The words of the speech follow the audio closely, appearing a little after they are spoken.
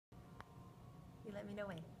You let me know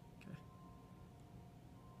when. Okay.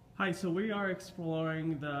 Hi, so we are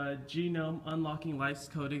exploring the Genome Unlocking Life's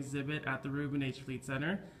Code exhibit at the Reuben H. Fleet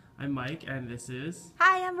Center. I'm Mike, and this is...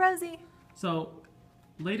 Hi, I'm Rosie. So,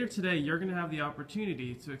 later today, you're going to have the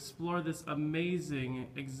opportunity to explore this amazing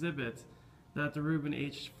exhibit that the Reuben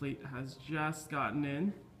H. Fleet has just gotten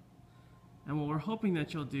in. And what we're hoping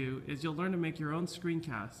that you'll do is you'll learn to make your own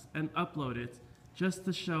screencast and upload it just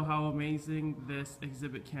to show how amazing this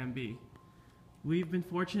exhibit can be. We've been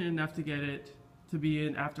fortunate enough to get it to be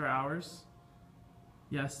in after hours.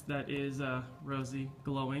 Yes, that is Rosie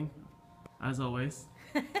glowing, as always.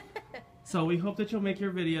 So we hope that you'll make your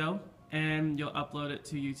video and you'll upload it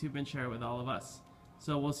to YouTube and share it with all of us.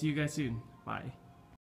 So we'll see you guys soon. Bye.